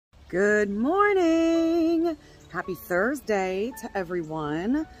Good morning. Happy Thursday to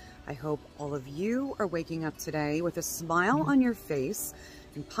everyone. I hope all of you are waking up today with a smile on your face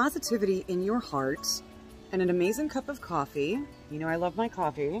and positivity in your heart and an amazing cup of coffee. You know I love my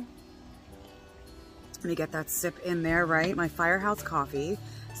coffee. Let me get that sip in there, right? My Firehouse coffee,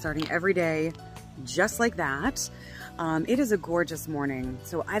 starting every day just like that. It is a gorgeous morning.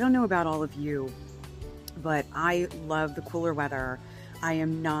 So I don't know about all of you, but I love the cooler weather. I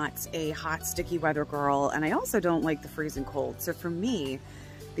am not a hot, sticky weather girl, and I also don't like the freezing cold. So for me,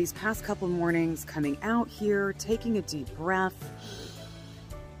 these past couple mornings coming out here, taking a deep breath,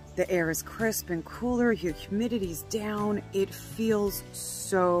 the air is crisp and cooler, your humidity's down. It feels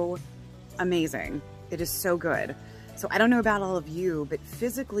so amazing. It is so good. So I don't know about all of you, but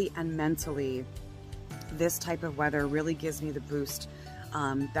physically and mentally, this type of weather really gives me the boost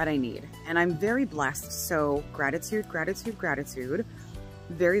that I need. And I'm very blessed. So gratitude, gratitude, gratitude.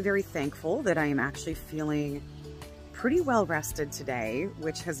 Very, very thankful that I am actually feeling pretty well rested today,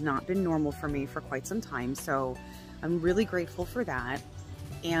 which has not been normal for me for quite some time. So I'm really grateful for that.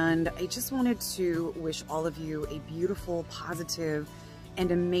 And I just wanted to wish all of you a beautiful, positive,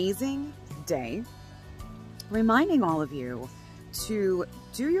 and amazing day. Reminding all of you to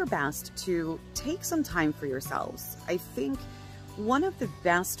do your best to take some time for yourselves. I think one of the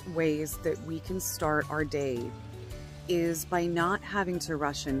best ways that we can start our day is by not having to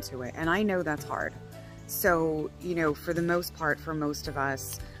rush into it. And I know that's hard. So, you know, for the most part, for most of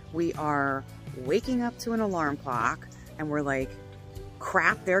us, we are waking up to an alarm clock and we're like,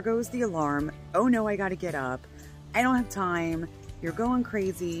 crap, there goes the alarm. Oh no, I gotta get up. I don't have time. You're going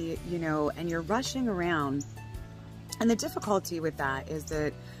crazy, you know, and you're rushing around. And the difficulty with that is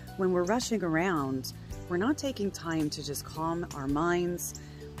that when we're rushing around, we're not taking time to just calm our minds.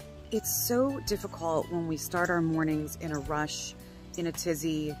 It's so difficult when we start our mornings in a rush, in a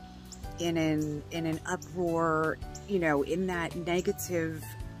tizzy, in an uproar, you know, in that negative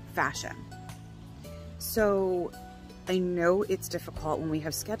fashion. So I know it's difficult when we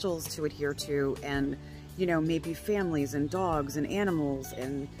have schedules to adhere to and, you know, maybe families and dogs and animals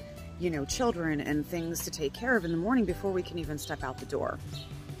and, you know, children and things to take care of in the morning before we can even step out the door.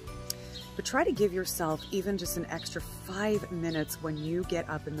 But try to give yourself even just an extra 5 minutes when you get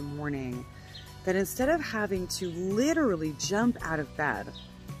up in the morning, that instead of having to literally jump out of bed,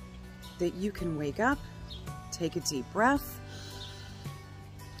 that you can wake up, take a deep breath,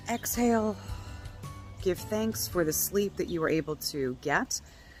 exhale, give thanks for the sleep that you were able to get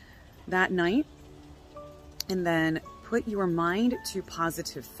that night, and then put your mind to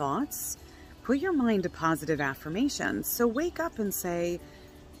positive thoughts, put your mind to positive affirmations. So wake up and say,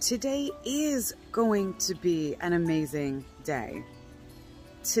 today is going to be an amazing day.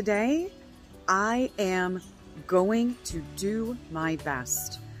 Today, I am going to do my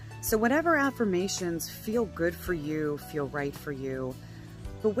best. So whatever affirmations feel good for you, feel right for you,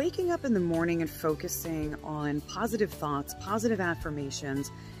 but waking up in the morning and focusing on positive thoughts, positive affirmations,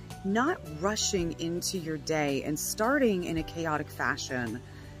 not rushing into your day and starting in a chaotic fashion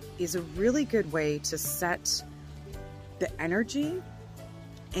is a really good way to set the energy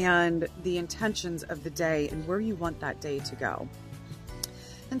and the intentions of the day and where you want that day to go.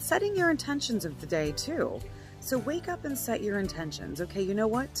 And setting your intentions of the day too. So wake up and set your intentions. Okay, you know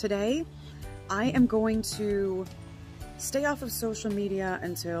what? Today, I am going to stay off of social media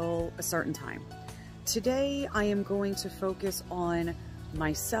until a certain time. Today, I am going to focus on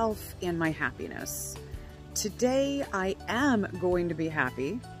myself and my happiness. Today, I am going to be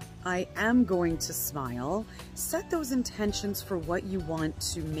happy. I am going to smile. Set those intentions for what you want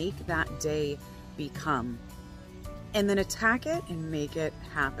to make that day become. And then attack it and make it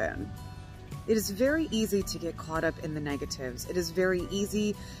happen. It is very easy to get caught up in the negatives. It is very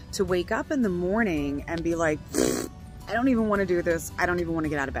easy to wake up in the morning and be like, I don't even want to do this. I don't even want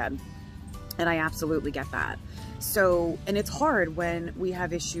to get out of bed. And I absolutely get that. So, and it's hard when we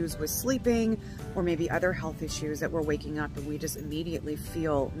have issues with sleeping or maybe other health issues that we're waking up and we just immediately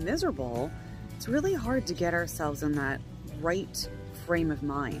feel miserable. It's really hard to get ourselves in that right frame of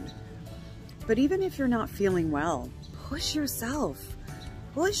mind. But even if you're not feeling well, push yourself.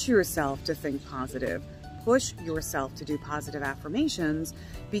 Push yourself to think positive. Push yourself to do positive affirmations,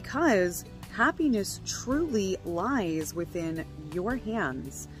 because happiness truly lies within your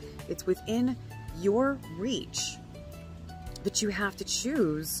hands. It's within your reach, but you have to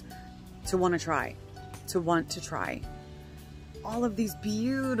choose to want to try, All of these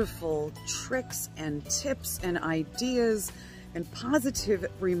beautiful tricks and tips and ideas and positive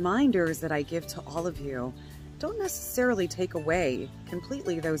reminders that I give to all of you don't necessarily take away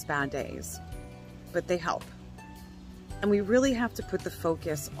completely those bad days, but they help. And we really have to put the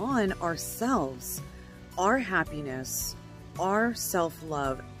focus on ourselves, our happiness, our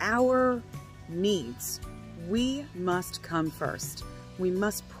self-love, our needs. We must come first. We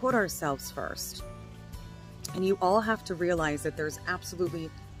must put ourselves first. And you all have to realize that there's absolutely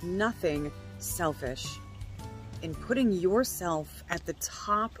nothing selfish in putting yourself at the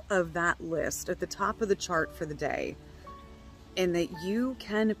top of that list, at the top of the chart for the day, and that you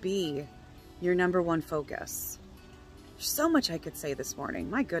can be your number one focus. There's so much I could say this morning,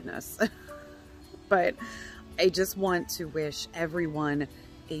 my goodness. But I just want to wish everyone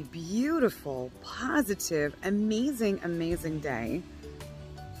a beautiful, positive, amazing, amazing day.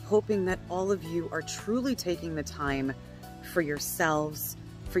 Hoping that all of you are truly taking the time for yourselves,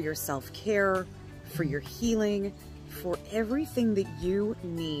 for your self-care, for your healing, for everything that you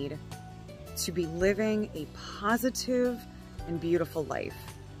need to be living a positive and beautiful life.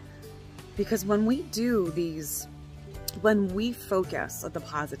 Because when we do these, when we focus on the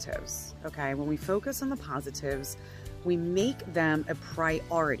positives, okay, when we focus on the positives, we make them a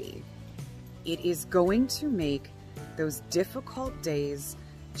priority. It is going to make those difficult days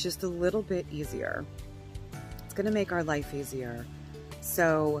just a little bit easier. It's going to make our life easier.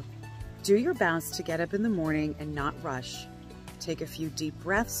 So do your best to get up in the morning and not rush. Take a few deep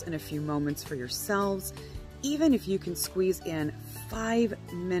breaths and a few moments for yourselves. Even if you can squeeze in 5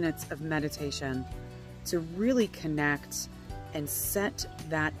 minutes of meditation to really connect and set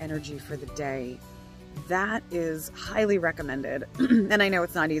that energy for the day, that is highly recommended. And I know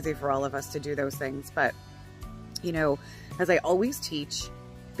it's not easy for all of us to do those things, but you know, as I always teach,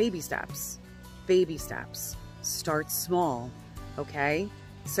 baby steps, baby steps. Start small, okay?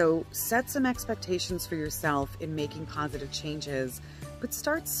 So set some expectations for yourself in making positive changes, but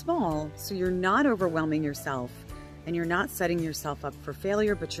start small so you're not overwhelming yourself and you're not setting yourself up for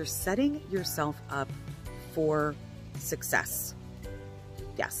failure, but you're setting yourself up for success.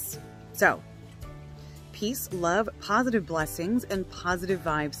 Yes. So peace, love, positive blessings, and positive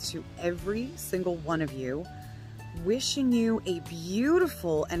vibes to every single one of you. Wishing you a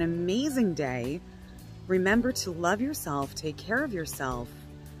beautiful and amazing day. Remember to love yourself, take care of yourself,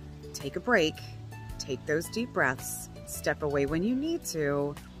 take a break, take those deep breaths, step away when you need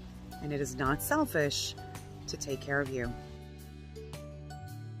to, and it is not selfish to take care of you.